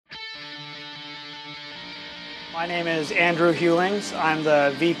My name is Andrew Hewlings. I'm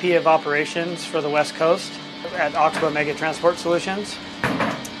the VP of Operations for the West Coast at Oxbo Mega Transport Solutions.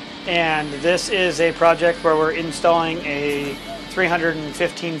 And this is a project where we're installing a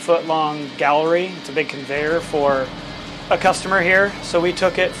 315-foot long gallery. It's a big conveyor for a customer here. So we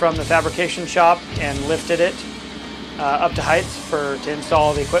took it from the fabrication shop and lifted it up to heights to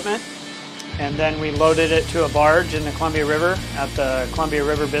install the equipment. And then we loaded it to a barge in the Columbia River at the Columbia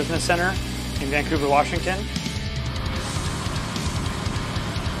River Business Center in Vancouver, Washington.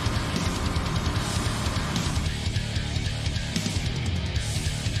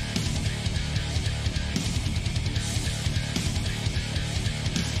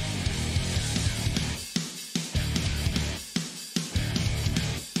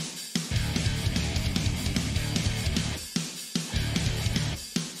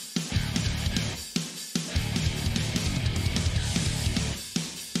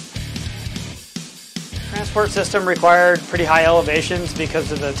 The transport system required pretty high elevations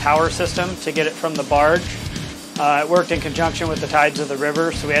because of the tower system to get it from the barge. It worked in conjunction with the tides of the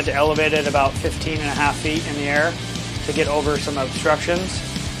river, so we had to elevate it about 15.5 feet in the air to get over some obstructions.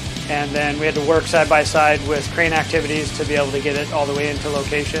 And then we had to work side by side with crane activities to be able to get it all the way into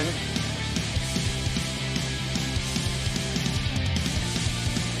location.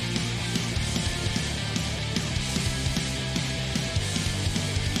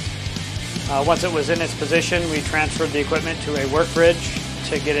 Once it was in its position, we transferred the equipment to a work bridge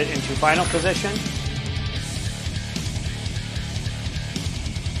to get it into final position.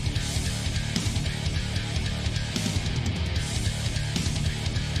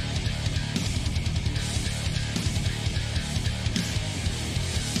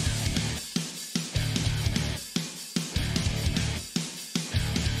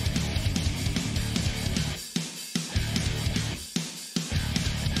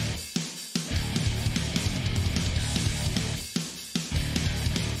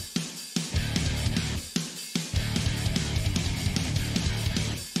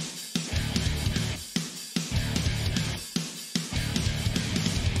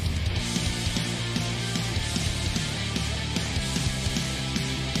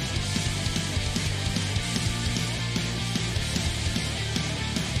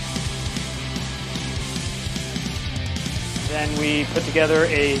 Then we put together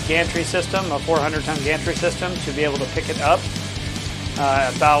a gantry system, a 400-ton gantry system, to be able to pick it up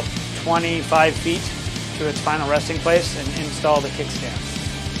about 25 feet to its final resting place and install the kickstand.